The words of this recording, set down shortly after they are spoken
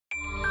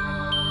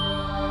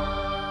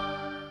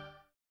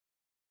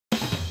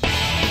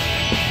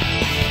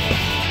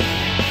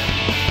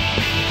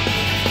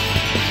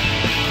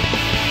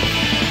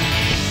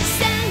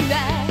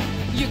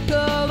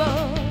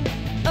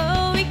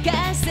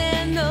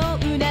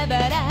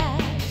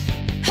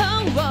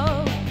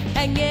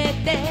上げ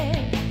て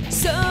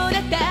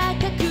空高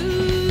く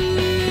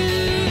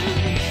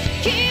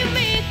君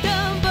と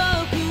僕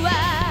は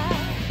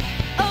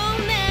同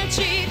じ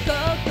心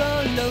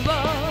を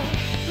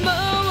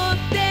持っ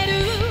てる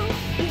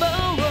冒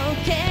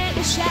険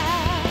者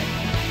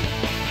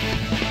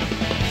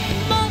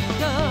もっ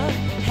と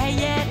速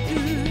く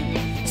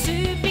ス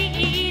ピ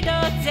ード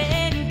全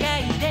開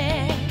で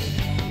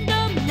ど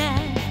んな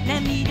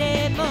波で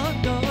も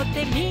乗って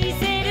み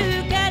せる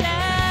から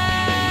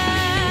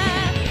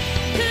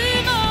雲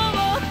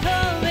を越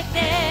えて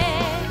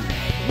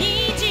虹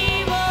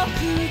を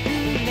くぐ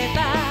れば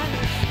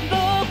僕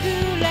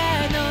ら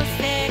の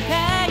世界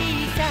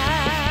さ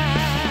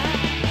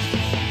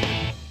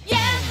ヤッ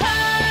ホ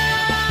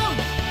ー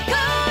声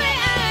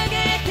上げ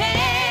て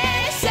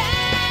さあ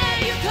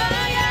行こ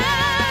うよ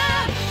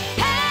遥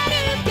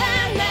か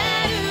な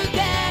る大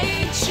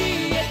地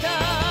へと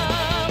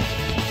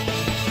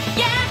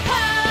ヤッホ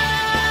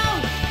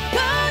ーこ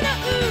の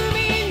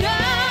海の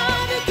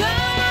向こ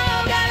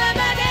う側ま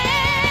で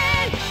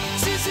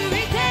続い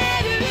て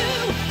る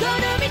この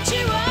道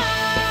を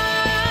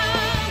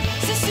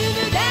進む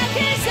だけ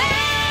さ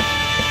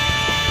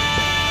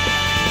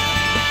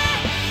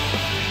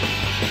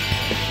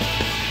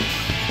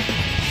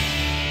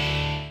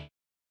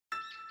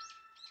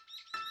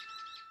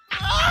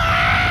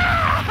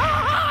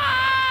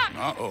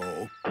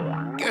Uh-oh.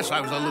 Guess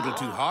I was a little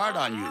too hard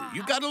on you.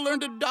 You gotta learn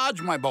to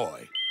dodge, my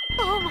boy.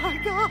 Oh my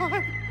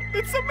God!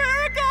 It's a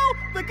miracle!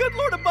 The good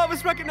Lord above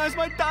has recognized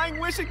my dying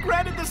wish and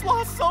granted this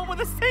lost soul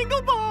with a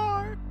single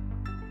bar!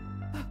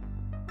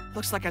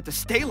 Looks like I have to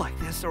stay like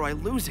this or I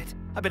lose it.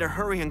 I better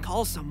hurry and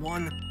call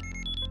someone.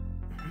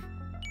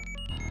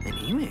 An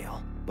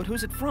email? But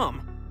who's it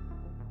from?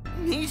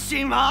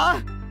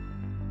 Mishima!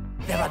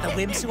 There are the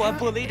wimps who are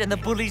bullied and the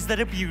bullies that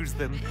abuse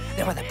them.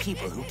 There are the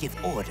people who give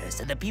orders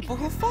and the people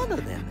who follow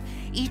them.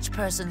 Each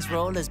person's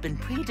role has been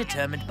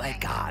predetermined by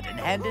God and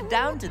handed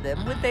down to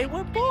them when they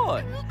were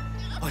born.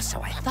 Or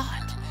so I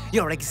thought.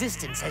 Your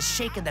existence has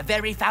shaken the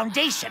very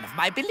foundation of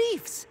my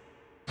beliefs.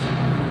 We'll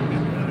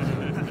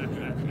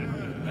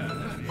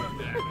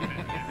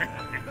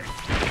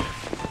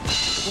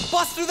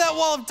bust through that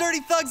wall of dirty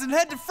thugs and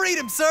head to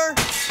freedom, sir!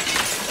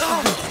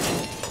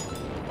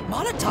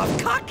 Molotov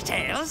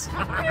cocktails?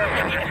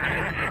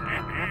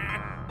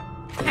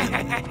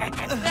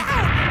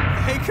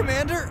 Hey,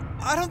 Commander,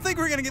 I don't think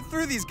we're gonna get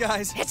through these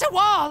guys. It's a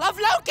wall of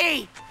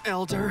Loki!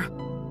 Elder,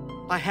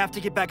 I have to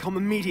get back home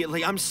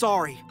immediately. I'm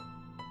sorry.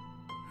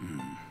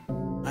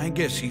 I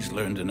guess he's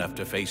learned enough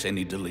to face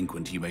any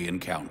delinquent he may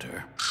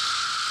encounter.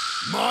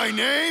 My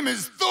name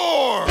is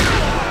Thor!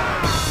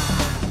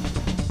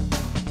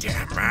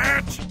 Damn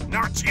it!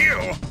 Not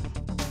you!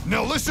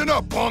 Now listen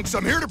up, punks.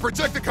 I'm here to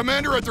protect the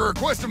commander at the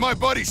request of my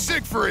buddy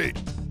Siegfried.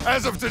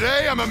 As of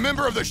today, I'm a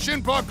member of the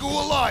Shinpaku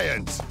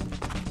Alliance.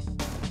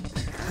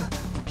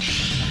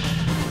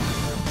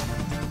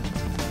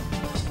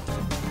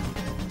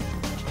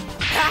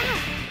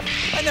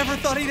 I never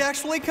thought he'd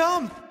actually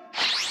come.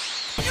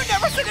 You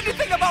never said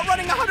anything about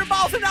running 100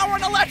 miles an hour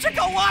on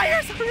electrical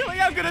wires! Really,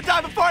 I'm gonna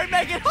die before I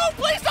make it home!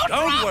 Please don't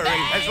Don't drop worry.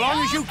 me! As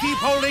long as you keep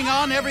holding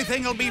on,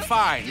 everything will be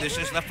fine. This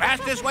is the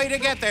fastest way to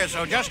get there,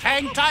 so just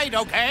hang tight,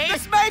 okay?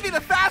 This may be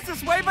the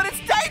fastest way, but it's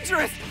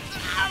dangerous!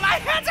 My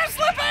hands are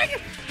slipping!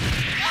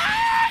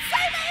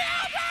 Save me,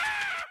 Elder!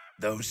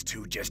 Those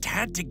two just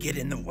had to get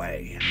in the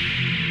way.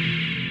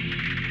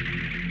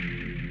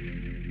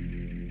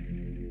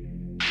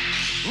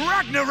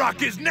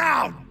 Ragnarok is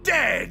now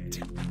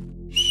dead!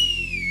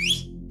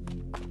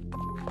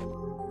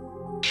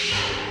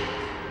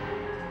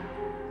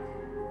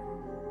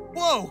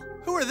 Whoa,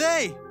 who are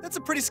they? That's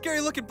a pretty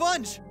scary-looking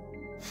bunch.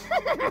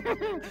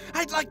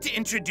 I'd like to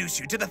introduce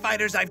you to the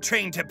fighters I've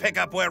trained to pick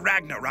up where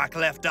Ragnarok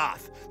left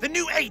off. The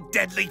new 8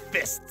 Deadly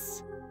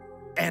Fists.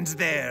 And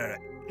their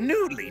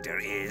new leader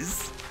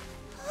is...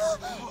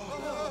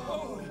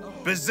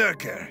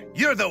 Berserker,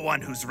 you're the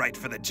one who's right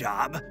for the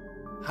job.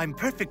 I'm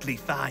perfectly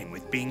fine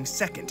with being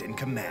second in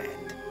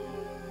command.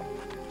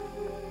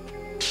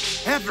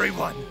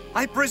 Everyone,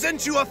 I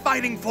present you a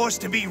fighting force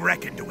to be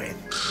reckoned with.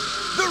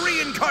 The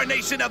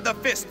reincarnation of the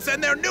Fists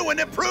and their new and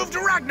improved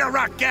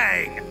Ragnarok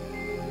gang!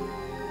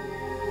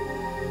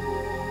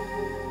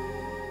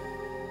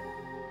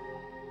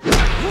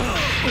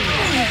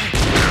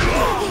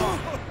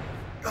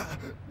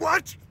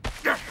 What?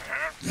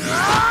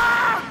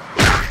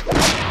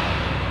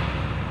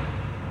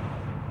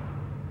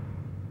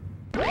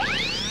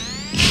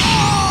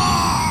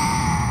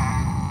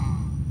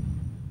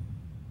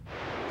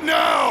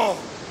 Now!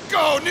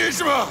 Go,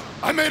 Nijima!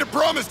 I made a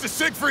promise to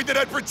Siegfried that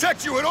I'd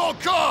protect you at all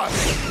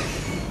costs!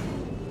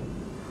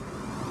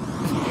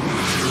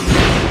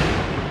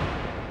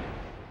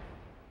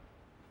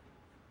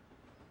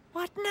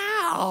 What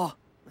now?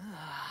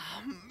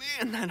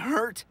 Man, that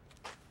hurt.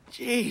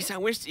 Jeez, I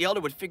wish the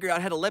Elder would figure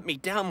out how to let me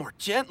down more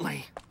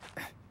gently.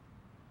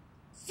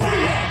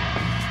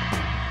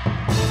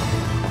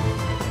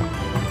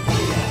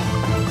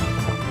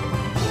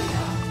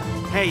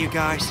 Hey, you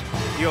guys.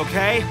 You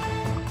okay?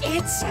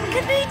 It's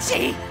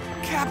KenIchi!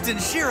 Captain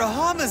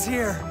Shirahama's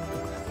here!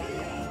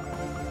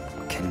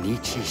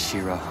 KenIchi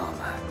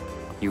Shirahama,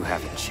 you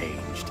haven't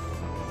changed.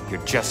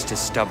 You're just as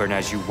stubborn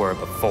as you were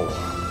before.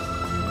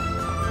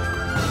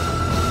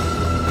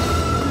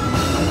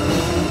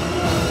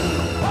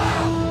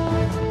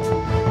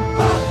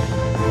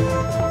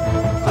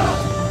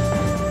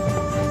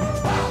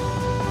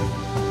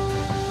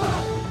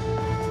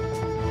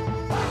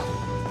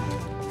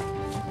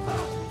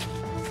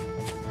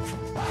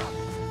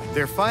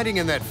 They're fighting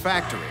in that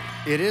factory.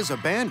 It is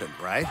abandoned,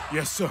 right?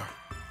 Yes, sir.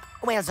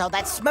 Where's all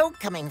that smoke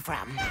coming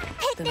from?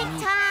 Picnic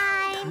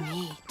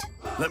time!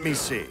 Let me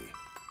see.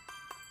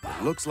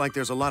 It looks like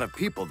there's a lot of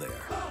people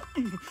there.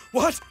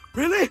 What?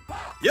 Really?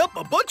 Yep,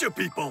 a bunch of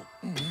people.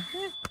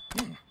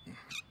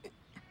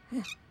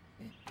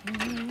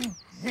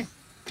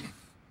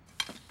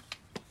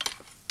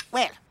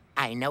 Well,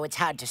 I know it's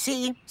hard to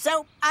see,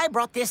 so I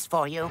brought this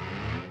for you.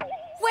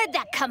 Where'd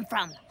that come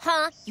from,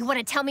 huh? You want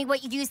to tell me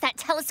what you used that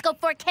telescope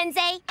for,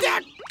 Kensei?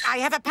 Dad, I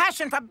have a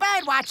passion for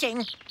bird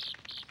watching.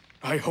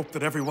 I hope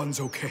that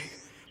everyone's okay.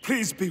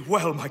 Please be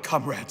well, my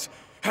comrades,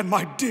 and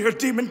my dear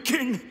Demon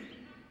King.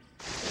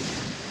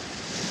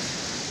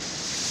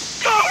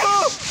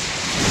 Ah!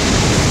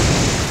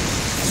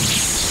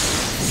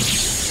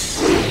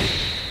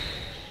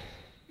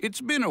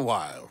 It's been a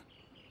while.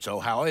 So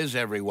how is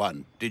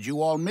everyone? Did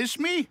you all miss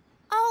me?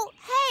 Oh,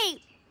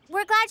 hey!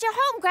 We're glad you're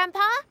home,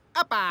 Grandpa.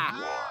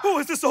 Who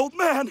is this old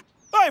man?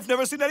 I've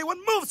never seen anyone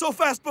move so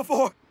fast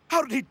before.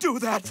 How did he do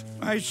that?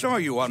 I saw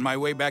you on my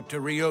way back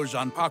to Ryo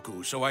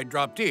Zanpaku, so I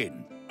dropped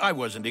in. I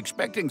wasn't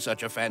expecting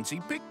such a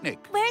fancy picnic.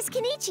 Where's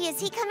KenIchi? Is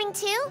he coming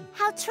too?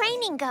 How'd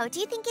training go? Do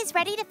you think he's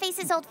ready to face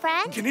his old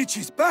friend?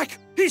 KenIchi's back.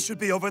 He should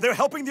be over there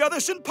helping the other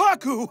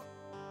Shinpaku.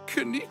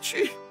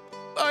 KenIchi,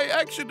 I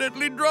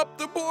accidentally dropped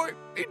the boy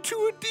into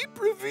a deep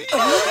ravine.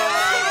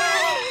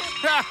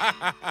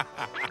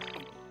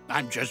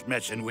 I'm just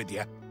messing with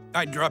you.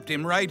 I dropped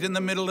him right in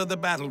the middle of the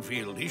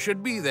battlefield. He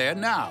should be there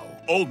now.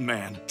 Old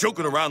man,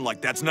 joking around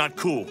like that's not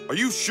cool. Are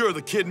you sure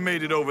the kid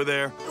made it over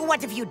there?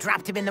 What if you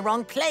dropped him in the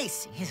wrong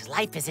place? His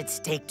life is at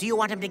stake. Do you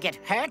want him to get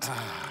hurt?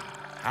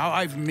 How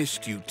I've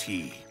missed you,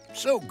 T.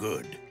 So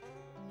good.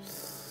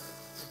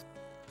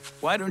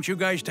 Why don't you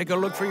guys take a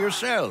look for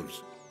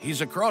yourselves? He's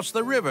across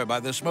the river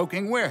by the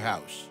smoking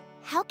warehouse.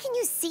 How can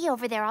you see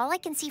over there? All I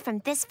can see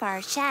from this far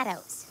are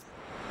shadows.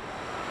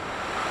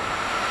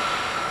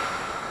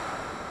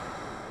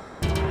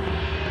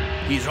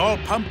 He's all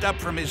pumped up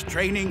from his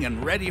training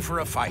and ready for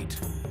a fight.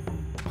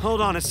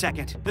 Hold on a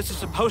second. This is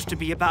supposed to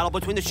be a battle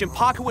between the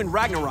Shinpaku and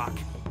Ragnarok.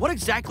 What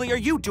exactly are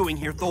you doing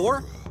here,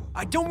 Thor?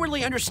 I don't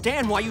really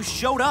understand why you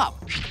showed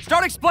up.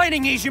 Start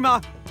explaining,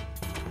 Iijima!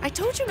 I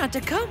told you not to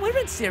come. We're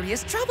in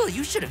serious trouble.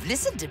 You should have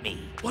listened to me.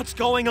 What's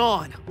going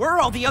on? Where are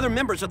all the other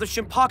members of the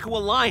Shinpaku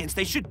Alliance?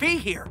 They should be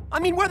here.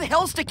 I mean, where the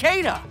hell's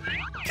Takeda?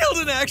 Killed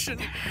in action!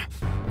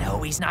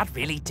 No, he's not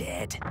really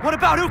dead. What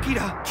about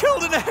Ukita?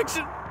 Killed in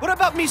action! What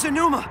about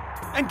Mizunuma?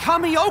 And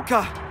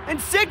Kamioka? And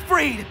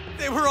Siegfried?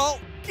 They were all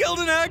killed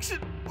in action!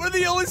 We're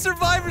the only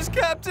survivors,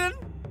 Captain!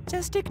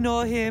 Just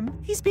ignore him.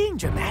 He's being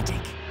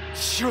dramatic.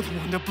 You're the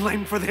one to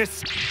blame for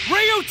this.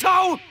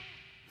 Ryuto!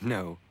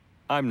 No,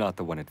 I'm not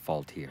the one at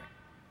fault here.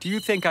 Do you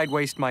think I'd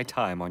waste my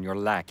time on your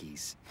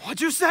lackeys?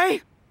 What'd you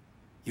say?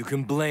 You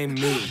can blame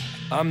me.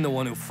 I'm the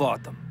one who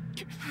fought them.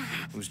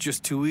 It was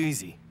just too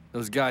easy.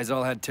 Those guys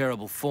all had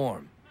terrible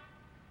form.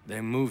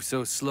 They moved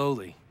so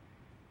slowly.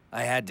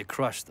 I had to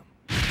crush them.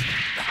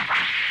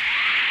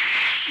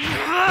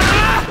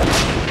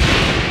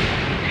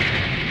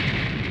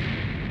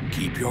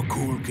 Keep your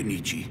cool,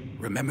 KenIchi.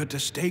 Remember to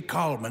stay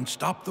calm and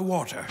stop the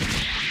water.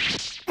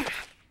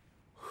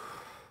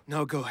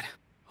 No good.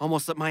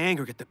 Almost let my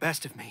anger get the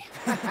best of me.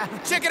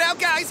 Check it out,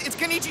 guys! It's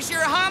KenIchi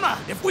Shirahama!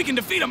 If we can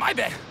defeat him, I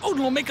bet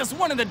Odin will make us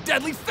one of the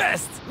deadly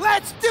fists!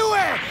 Let's do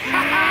it!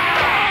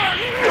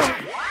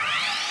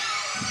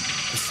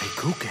 The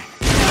Seikuken.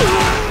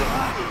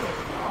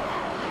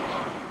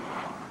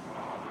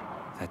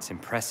 That's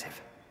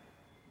impressive.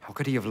 How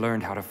could he have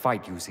learned how to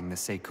fight using the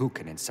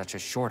Seikuken in such a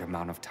short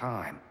amount of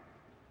time?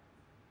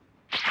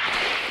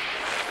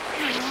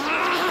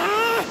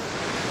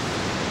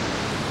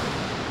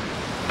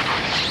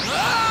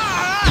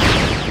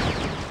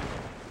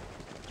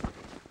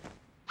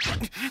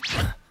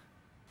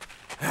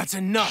 That's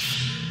enough.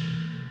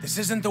 This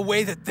isn't the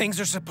way that things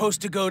are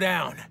supposed to go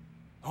down.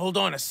 Hold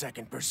on a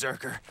second,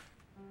 Berserker.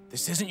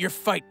 This isn't your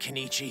fight,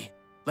 KenIchi.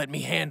 Let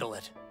me handle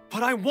it.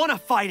 But I want to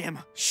fight him.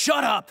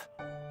 Shut up!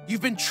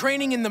 You've been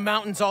training in the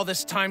mountains all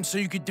this time so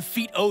you could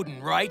defeat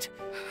Odin, right?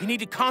 You need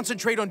to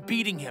concentrate on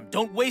beating him.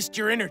 Don't waste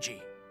your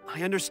energy.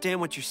 I understand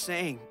what you're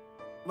saying,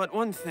 but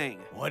one thing.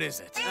 What is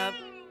it?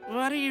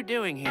 What are you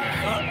doing here?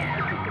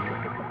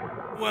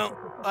 Well,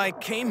 I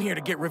came here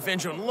to get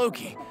revenge on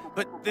Loki,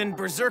 but then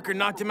Berserker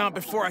knocked him out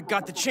before I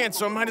got the chance,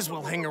 so I might as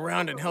well hang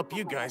around and help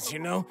you guys, you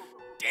know?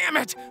 Damn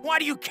it! Why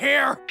do you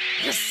care?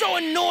 You're so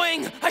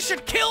annoying! I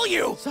should kill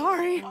you!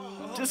 Sorry.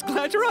 Just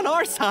glad you're on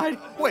our side.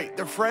 Wait,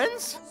 they're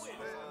friends?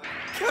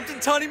 Captain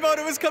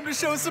Tanimoto has come to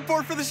show his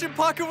support for the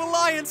Shinpaku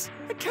Alliance,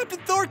 and Captain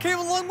Thor came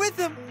along with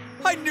him.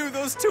 I knew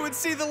those two would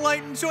see the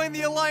light and join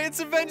the Alliance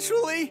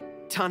eventually!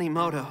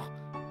 Tanimoto.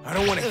 I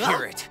don't want to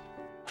hear it.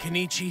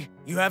 KenIchi,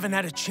 you haven't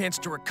had a chance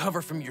to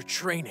recover from your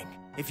training.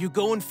 If you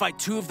go and fight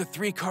 2 of the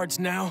 3 cards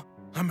now,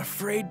 I'm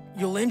afraid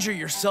you'll injure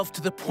yourself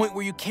to the point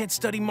where you can't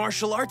study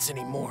martial arts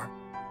anymore.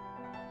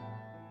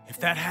 If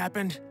that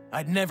happened,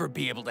 I'd never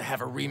be able to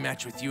have a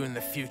rematch with you in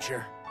the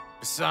future.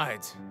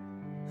 Besides,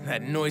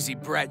 that noisy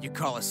brat you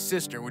call a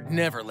sister would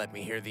never let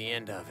me hear the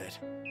end of it.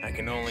 I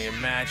can only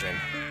imagine.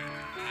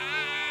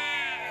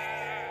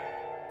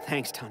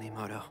 Thanks,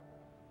 Tanimoto.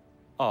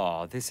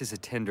 Aw, this is a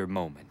tender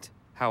moment.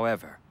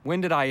 However,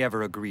 when did I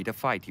ever agree to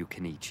fight you,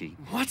 KenIchi?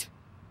 What?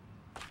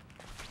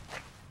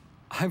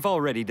 I've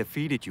already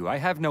defeated you. I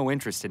have no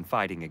interest in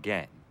fighting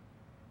again.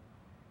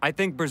 I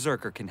think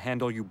Berserker can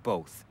handle you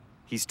both.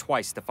 He's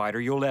twice the fighter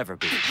you'll ever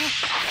be.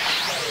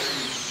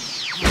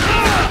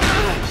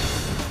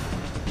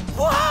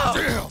 Whoa!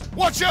 Damn!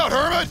 Watch out,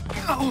 Hermit!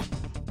 Oh,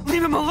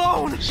 leave him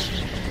alone!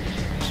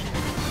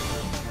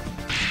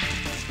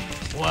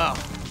 Wow,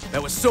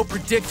 that was so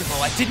predictable,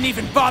 I didn't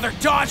even bother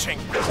dodging!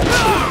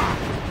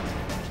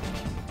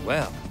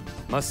 Well,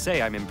 must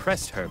say I'm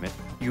impressed, Hermit.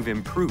 You've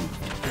improved.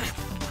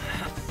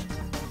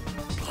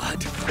 Blood.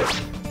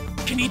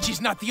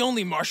 KenIchi's not the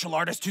only martial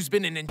artist who's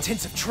been in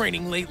intensive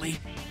training lately.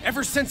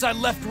 Ever since I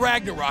left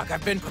Ragnarok,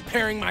 I've been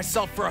preparing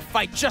myself for a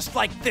fight just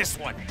like this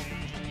one.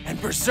 And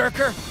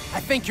Berserker,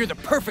 I think you're the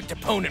perfect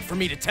opponent for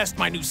me to test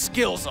my new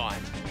skills on.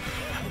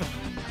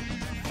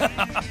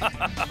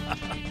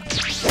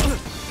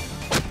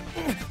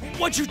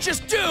 What'd you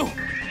just do?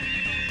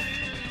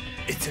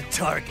 It's a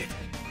target.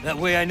 That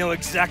way I know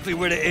exactly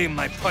where to aim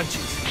my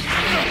punches.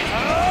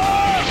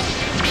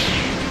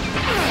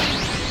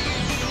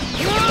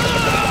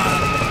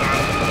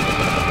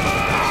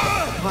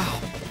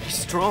 Wow, he's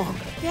strong.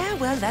 Yeah,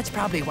 well, that's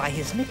probably why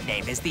his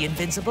nickname is the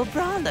Invincible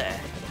Brawler.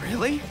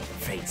 Really?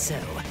 Afraid so.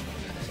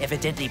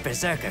 Evidently,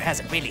 Berserker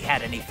hasn't really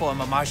had any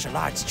formal martial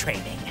arts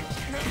training.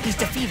 He's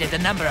defeated a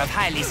number of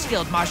highly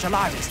skilled martial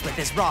artists with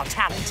his raw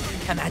talent.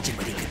 Imagine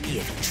what he could be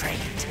if he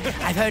trained.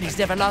 I've heard he's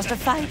never lost a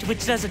fight,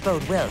 which doesn't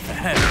bode well for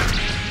Hermit.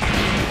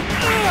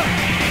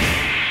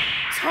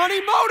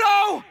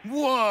 Tanimoto!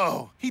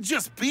 Whoa! He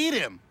just beat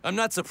him! I'm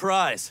not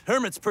surprised.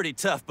 Hermit's pretty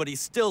tough, but he's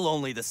still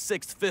only the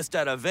 6th fist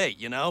out of 8,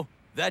 you know?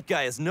 That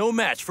guy is no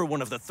match for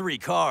one of the 3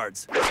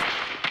 cards.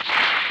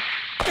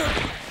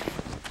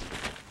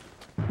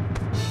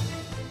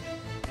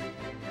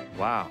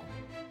 Wow.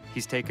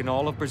 He's taken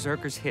all of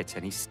Berserker's hits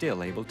and he's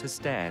still able to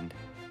stand.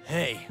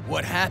 Hey,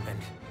 what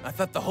happened? I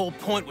thought the whole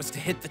point was to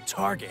hit the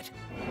target.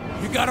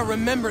 You gotta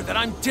remember that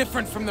I'm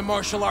different from the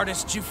martial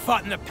artists you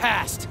fought in the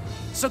past.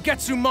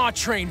 Sogetsu Ma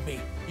trained me.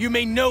 You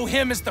may know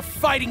him as the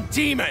Fighting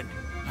Demon.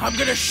 I'm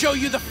gonna show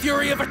you the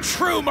fury of a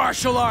true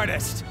martial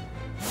artist.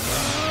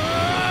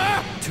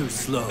 Too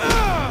slow.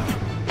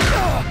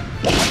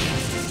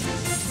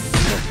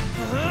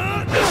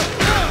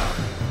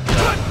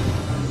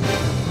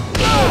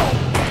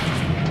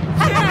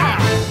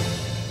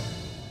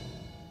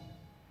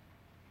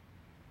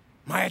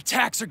 My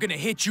attacks are gonna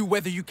hit you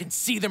whether you can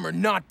see them or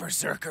not,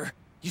 Berserker.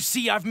 You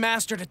see, I've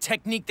mastered a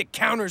technique that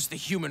counters the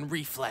human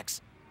reflex.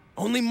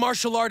 Only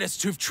martial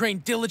artists who've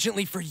trained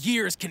diligently for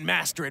years can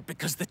master it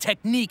because the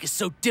technique is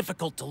so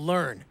difficult to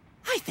learn.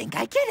 I think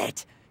I get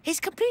it. He's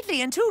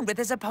completely in tune with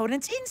his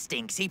opponent's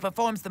instincts. He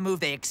performs the move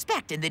they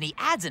expect, and then he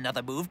adds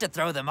another move to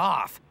throw them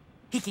off.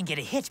 He can get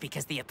a hit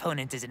because the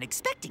opponent isn't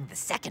expecting the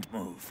second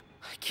move.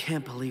 I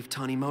can't believe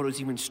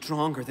Tanimoto's even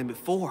stronger than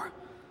before.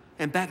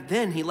 And back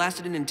then, he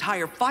lasted an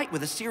entire fight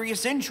with a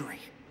serious injury.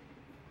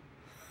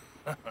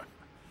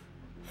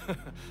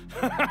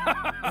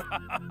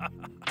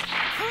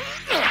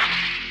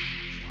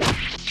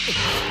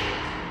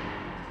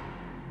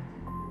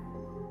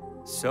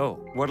 So,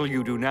 what'll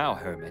you do now,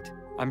 Hermit?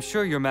 I'm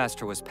sure your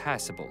master was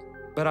passable,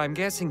 but I'm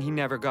guessing he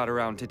never got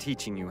around to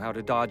teaching you how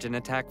to dodge an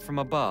attack from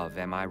above,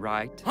 am I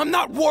right? I'm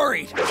not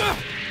worried!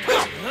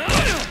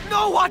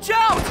 No, watch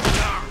out!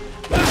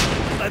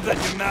 I bet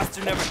your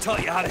master never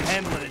taught you how to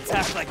handle an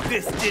attack like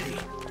this, did he?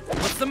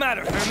 What's the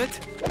matter, Hermit?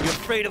 You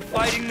afraid of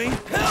fighting me?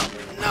 Hell,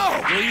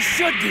 no! Well, you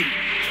should be!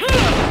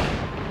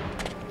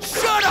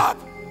 Shut up!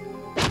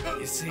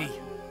 You see,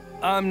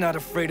 I'm not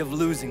afraid of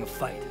losing a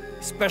fight,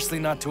 especially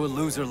not to a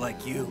loser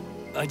like you.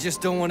 I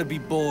just don't want to be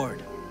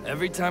bored.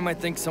 Every time I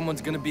think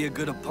someone's gonna be a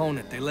good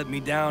opponent, they let me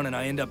down and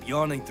I end up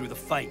yawning through the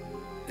fight.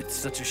 It's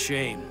such a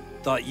shame.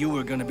 Thought you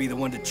were gonna be the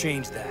one to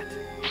change that.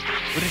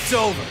 But it's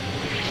over.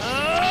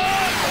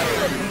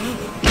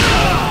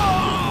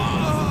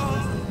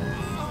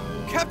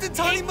 Captain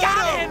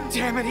Tanimoto!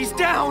 Damn it, he's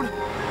down!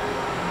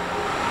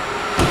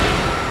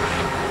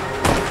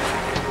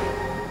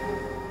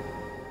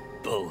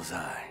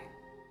 Bullseye.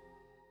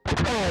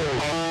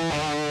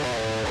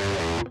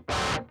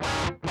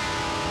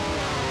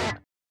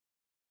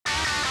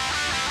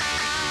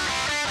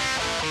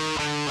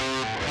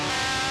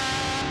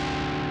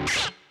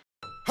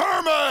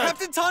 Hermit!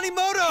 Captain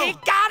Tanimoto! He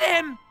got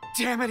him!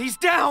 Damn it, he's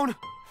down!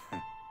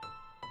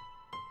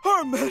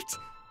 Hermit!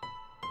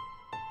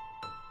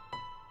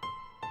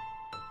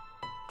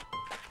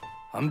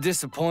 I'm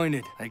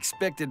disappointed. I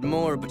expected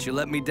more, but you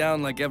let me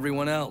down like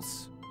everyone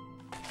else.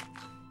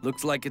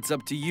 Looks like it's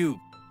up to you,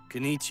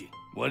 KenIchi.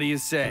 What do you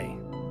say?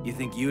 You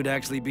think you'd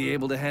actually be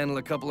able to handle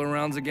a couple of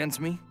rounds against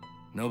me?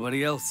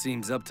 Nobody else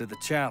seems up to the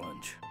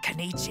challenge.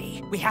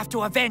 KenIchi, we have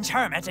to avenge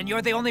Hermit, and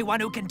you're the only one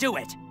who can do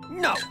it.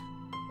 No!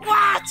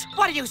 What?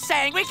 What are you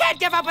saying? We can't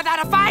give up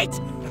without a fight!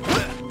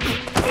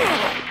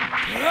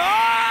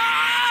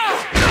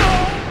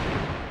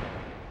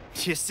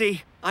 You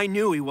see, I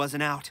knew he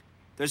wasn't out.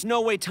 There's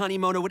no way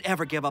Tanimoto would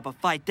ever give up a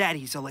fight that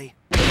easily.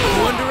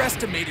 You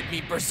underestimated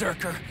me,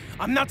 Berserker.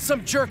 I'm not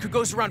some jerk who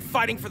goes around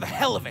fighting for the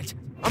hell of it.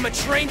 I'm a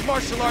trained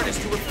martial artist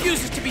who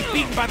refuses to be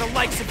beaten by the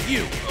likes of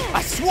you.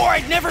 I swore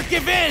I'd never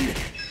give in! Please,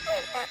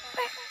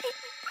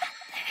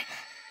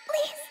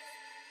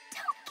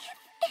 don't give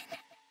in.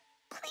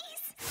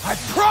 Please. I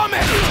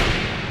promise!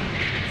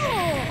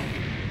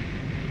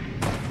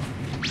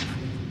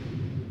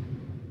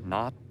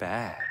 Not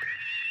bad.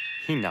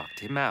 He knocked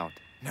him out.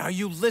 Now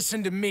you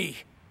listen to me.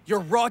 Your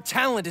raw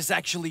talent is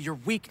actually your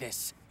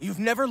weakness. You've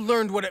never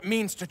learned what it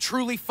means to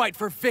truly fight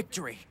for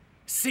victory.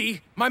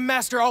 See, my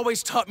master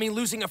always taught me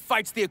losing a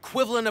fight's the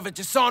equivalent of a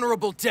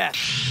dishonorable death.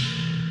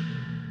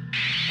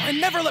 I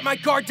never let my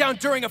guard down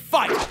during a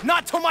fight,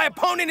 not till my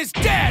opponent is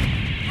dead!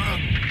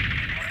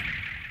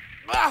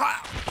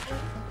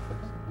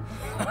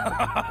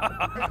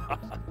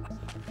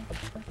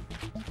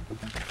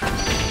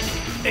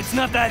 It's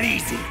not that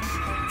easy.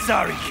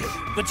 Sorry, kid,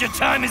 but your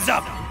time is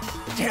up.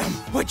 Damn,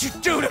 what'd you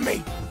do to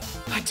me?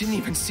 I didn't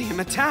even see him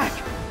attack.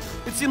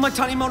 It seemed like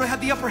Tanimoto had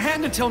the upper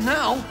hand until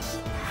now.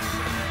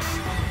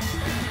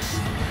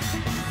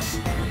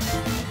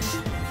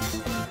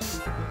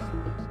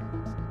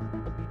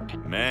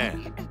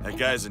 Man, that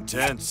guy's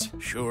intense.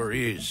 Sure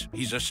is.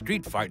 He's a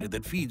street fighter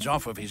that feeds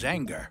off of his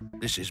anger.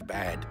 This is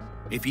bad.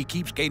 If he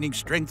keeps gaining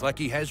strength like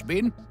he has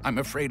been, I'm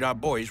afraid our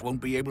boys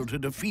won't be able to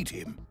defeat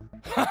him.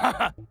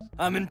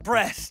 I'm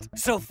impressed.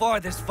 So far,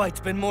 this fight's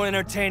been more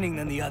entertaining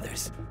than the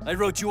others. I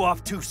wrote you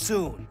off too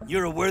soon.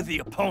 You're a worthy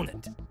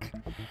opponent.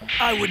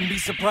 I wouldn't be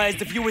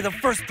surprised if you were the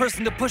first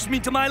person to push me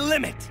to my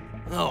limit.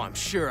 Oh, I'm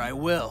sure I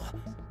will.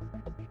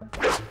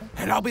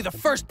 And I'll be the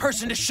first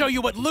person to show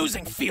you what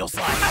losing feels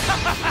like.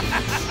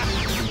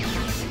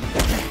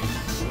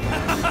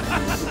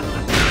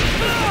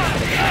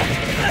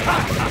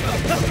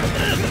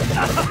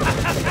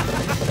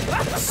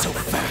 So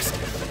fast.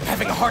 I'm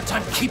having a hard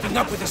time keeping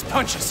up with his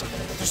punches.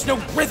 There's no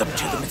rhythm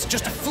to them. It's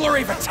just a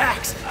flurry of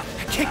attacks.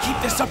 I can't keep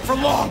this up for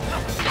long.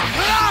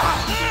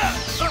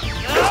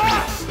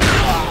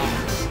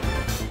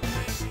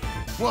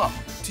 Whoa,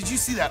 did you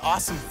see that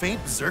awesome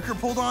feint Berserker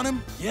pulled on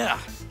him? Yeah,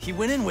 he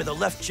went in with a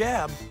left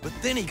jab, but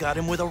then he got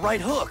him with a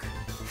right hook.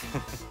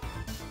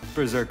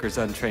 Berserker's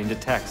untrained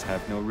attacks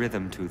have no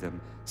rhythm to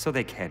them, so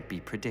they can't be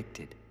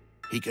predicted.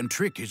 He can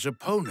trick his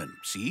opponent,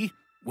 see?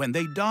 When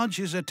they dodge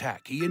his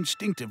attack, he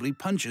instinctively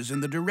punches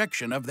in the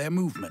direction of their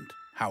movement.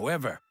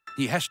 However,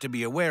 he has to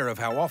be aware of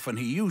how often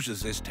he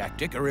uses this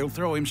tactic or he'll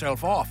throw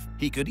himself off.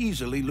 He could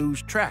easily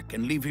lose track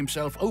and leave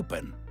himself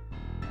open.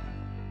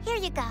 Here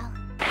you go.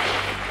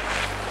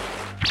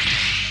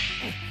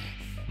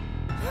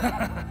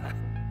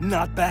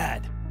 Not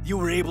bad. You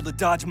were able to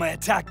dodge my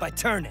attack by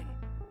turning.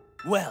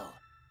 Well,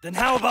 then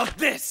how about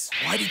this?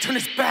 Why'd he turn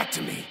his back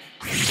to me?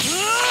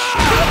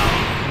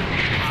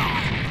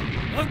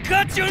 I've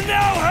got you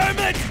now,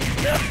 Hermit!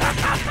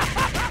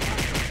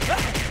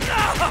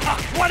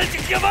 Why did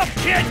you give up,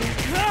 kid?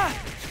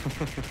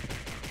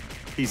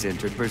 He's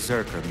entered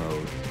Berserker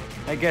mode.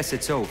 I guess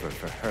it's over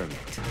for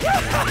Hermit.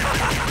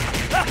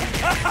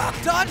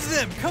 Dodge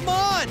them! Come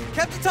on!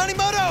 Captain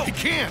Tanimoto! He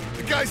can't!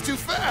 The guy's too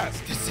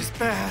fast! This is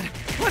bad.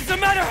 What's the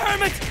matter,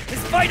 Hermit?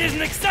 This fight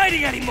isn't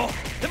exciting anymore.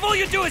 If all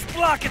you do is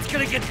block, it's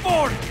gonna get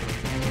boring.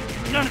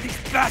 None of these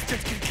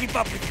bastards can keep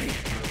up with me.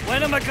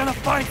 When am I gonna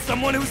find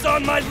someone who's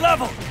on my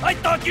level? I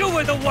thought you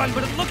were the one,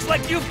 but it looks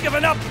like you've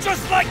given up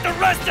just like the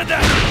rest of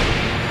them!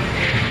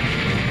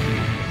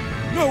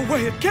 No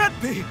way, it can't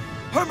be!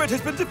 Hermit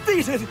has been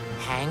defeated!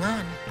 Hang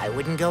on. I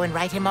wouldn't go and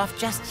write him off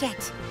just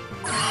yet.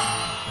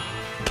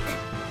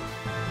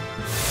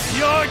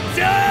 You're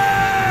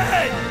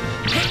dead!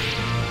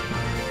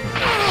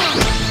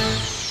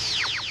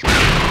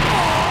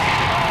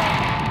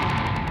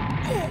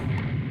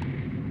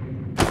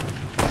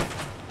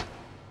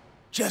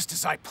 Just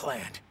as I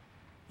planned.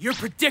 You're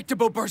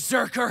predictable,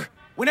 Berserker.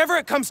 Whenever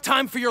it comes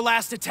time for your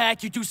last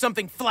attack, you do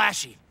something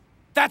flashy.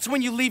 That's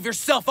when you leave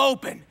yourself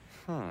open.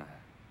 Huh.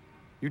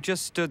 You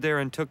just stood there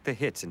and took the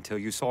hits until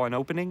you saw an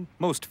opening?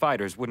 Most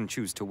fighters wouldn't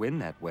choose to win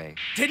that way.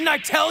 Didn't I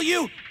tell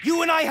you?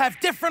 You and I have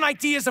different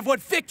ideas of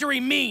what victory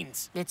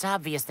means. It's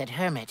obvious that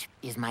Hermit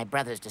is my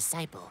brother's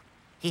disciple.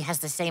 He has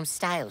the same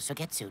style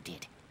Sogetsu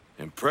did.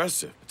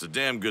 Impressive. It's a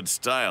damn good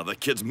style. That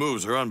kid's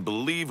moves are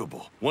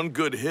unbelievable. One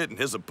good hit and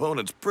his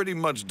opponent's pretty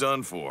much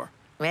done for.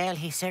 Well,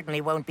 he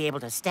certainly won't be able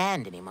to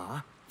stand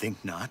anymore.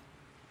 Think not.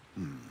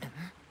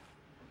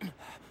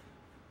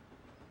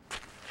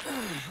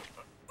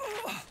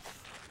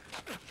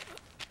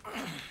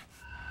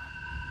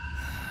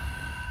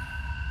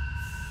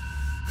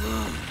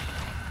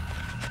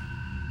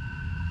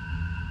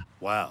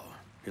 Wow,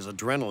 his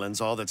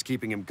adrenaline's all that's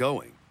keeping him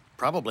going.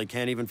 Probably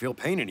can't even feel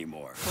pain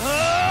anymore.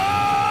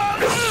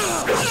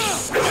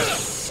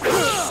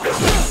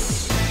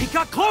 He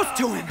got close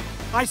to him!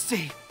 I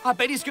see. I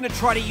bet he's gonna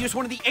try to use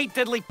one of the 8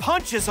 deadly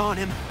punches on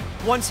him.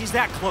 Once he's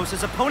that close,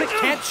 his opponent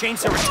can't change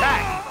their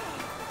attack.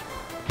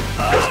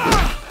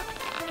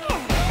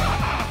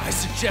 I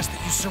suggest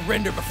that you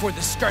surrender before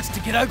this starts to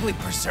get ugly,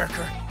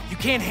 Berserker. You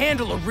can't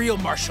handle a real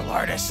martial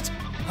artist.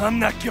 I'm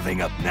not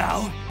giving up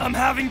now. I'm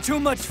having too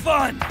much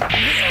fun.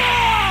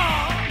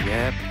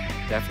 Yep,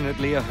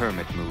 definitely a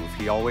hermit move.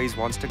 He always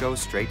wants to go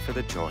straight for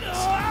the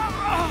joints.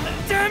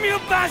 Damn you,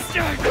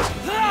 bastard!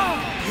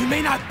 You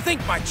may not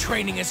think my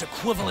training is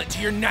equivalent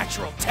to your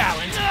natural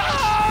talent.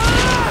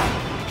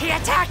 He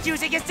attacked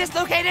using his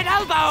dislocated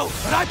elbow!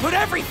 But I put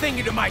everything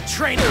into my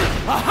training,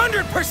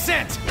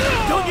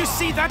 100%! Don't you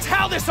see, that's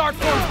how this art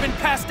form's been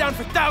passed down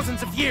for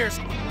thousands of years.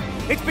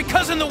 It's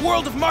because in the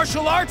world of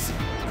martial arts,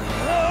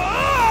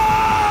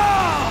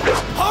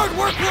 hard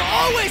work will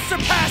always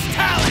surpass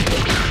talent!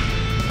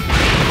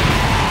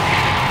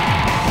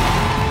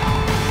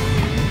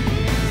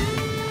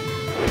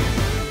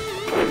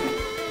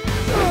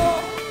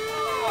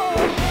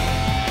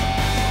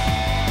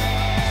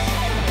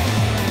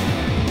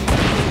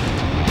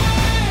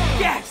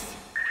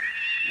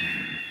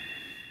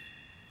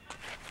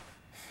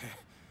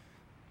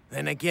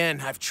 Then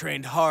again, I've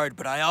trained hard,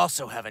 but I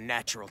also have a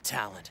natural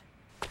talent.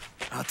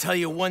 I'll tell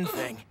you one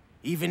thing,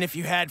 even if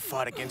you had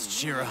fought against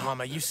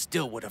Shirahama, you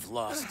still would have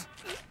lost.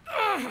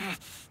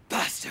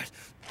 Bastard!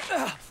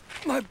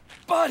 My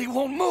body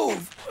won't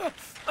move!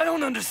 I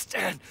don't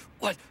understand.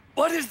 What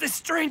is this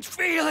strange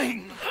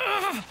feeling?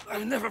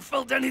 I've never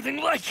felt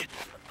anything like it.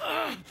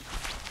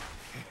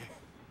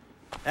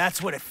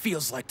 That's what it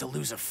feels like to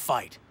lose a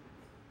fight.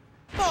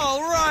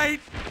 All right!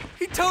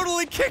 He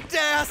totally kicked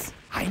ass!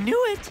 I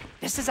knew it!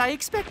 Just as I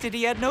expected,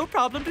 he had no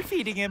problem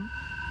defeating him.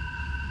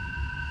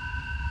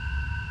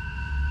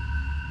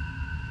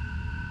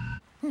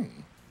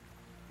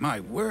 My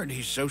word,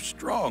 he's so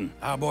strong.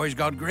 Our boy's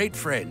got great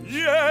friends.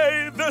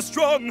 Yay, they're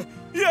strong!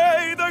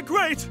 Yay, they're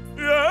great!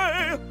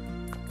 Yay!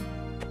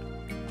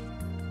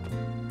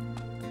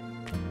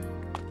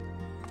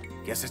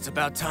 Guess it's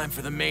about time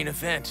for the main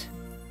event.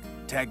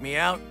 Tag me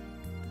out?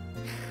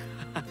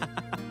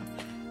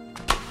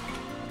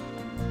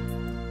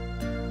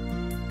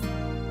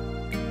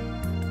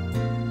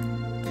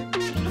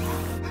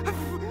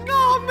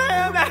 Oh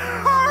man, that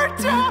hurt!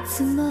 い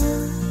つも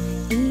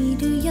い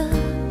るよ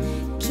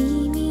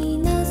君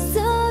のそ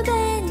ば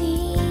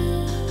に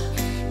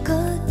言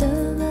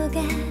葉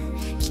が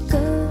聞こ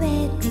え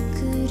て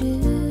くる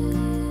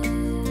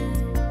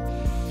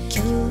今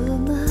日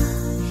も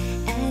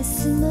明日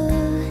も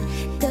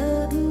ど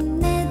ん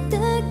な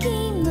時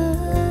も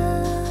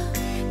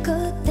答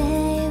え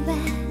は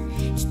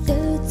一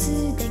つ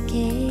だけ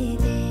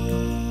で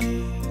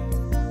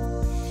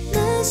も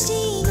し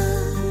も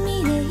未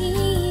来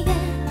が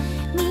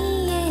見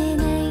え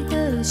ないと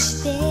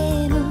して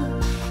も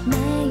迷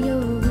う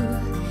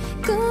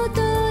こと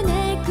な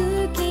く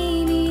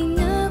君の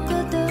こ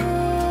と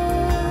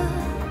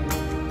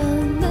思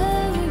う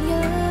よ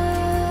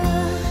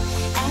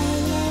I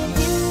love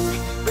you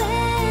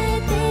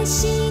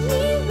私に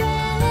は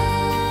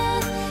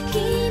君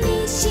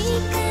し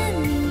か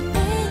見えな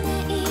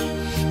い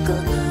こ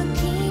の気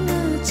持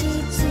ち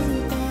伝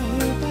え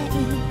たい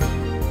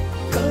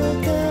言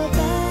葉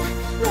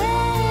は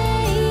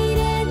いら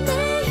な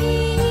い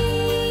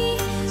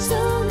そ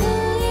の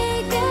笑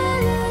顔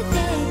だ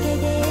け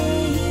で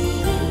い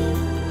い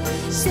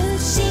そ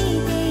し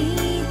て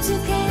いつ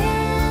か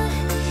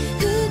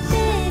二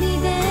人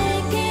だ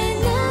け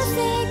の世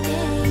界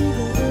を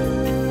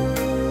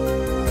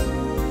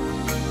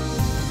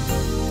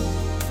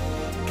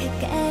輝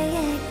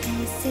か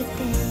せて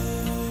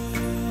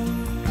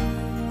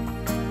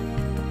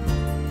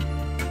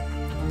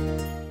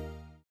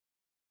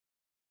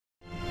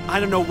I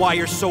don't know why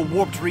you're so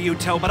warped,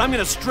 Ryuto, but I'm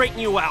gonna straighten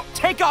you out.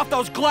 Take off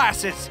those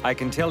glasses! I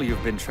can tell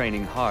you've been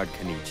training hard,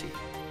 KenIchi.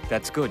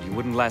 That's good. You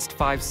wouldn't last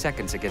 5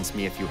 seconds against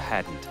me if you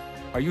hadn't.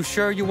 Are you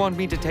sure you want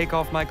me to take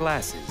off my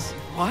glasses?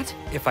 What?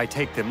 If I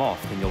take them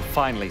off, then you'll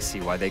finally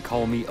see why they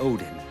call me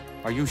Odin.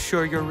 Are you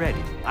sure you're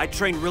ready? I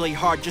trained really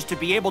hard just to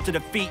be able to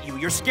defeat you.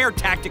 Your scare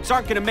tactics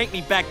aren't gonna make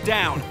me back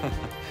down.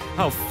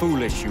 How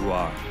foolish you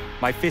are.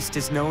 My fist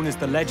is known as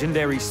the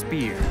legendary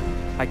spear.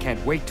 I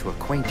can't wait to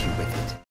acquaint you with it.